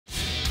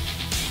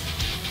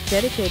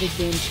dedicated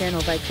game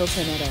channel by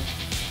COTENETA。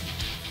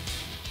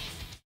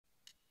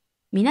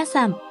皆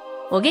さん、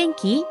お元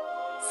気？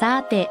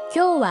さて、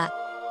今日は、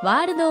ワ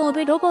ールド・オ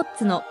ブ・ロボッ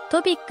ツの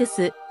トピック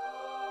ス。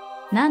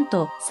なん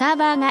と、サー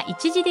バーが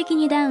一時的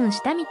にダウンし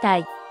たみた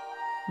い。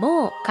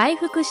もう回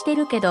復して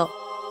るけど、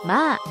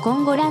まあ、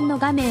今ご覧の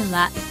画面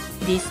は、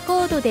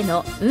Discord で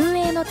の運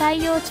営の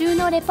対応中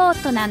のレポ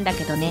ートなんだ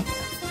けどね。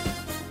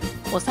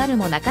お猿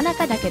もなかな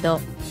かだけど、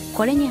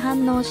これに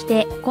反応し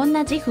てこん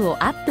な自負を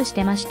アップし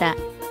てました。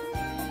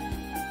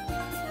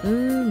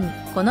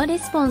このレ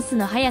スポンス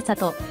の速さ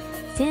と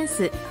セン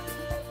ス、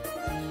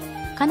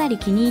かなり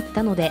気に入っ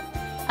たので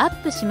ア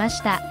ップしま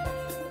した。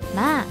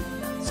まあ、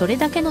それ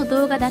だけの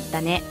動画だった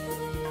ね。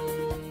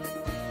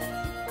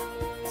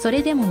そ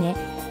れでもね、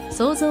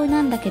想像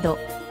なんだけど、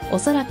お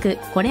そらく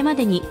これま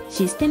でに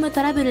システム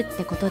トラブルっ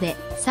てことで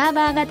サー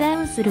バーがダ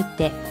ウンするっ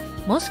て、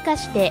もしか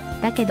して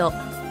だけど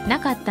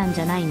なかったん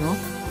じゃないの？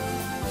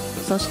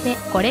そして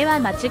これは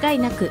間違い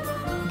なく、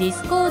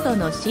Discord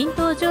の新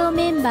登場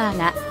メンバー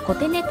がコ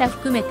テネタ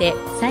含めて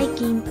最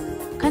近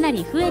かな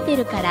り増えて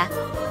るから、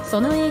そ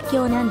の影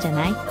響なんじゃ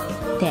ない？っ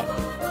て、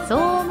そう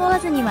思わ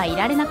ずにはい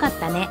られなかっ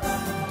たね。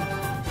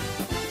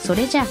そ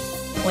れじゃ、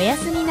おや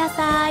すみな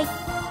さー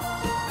い。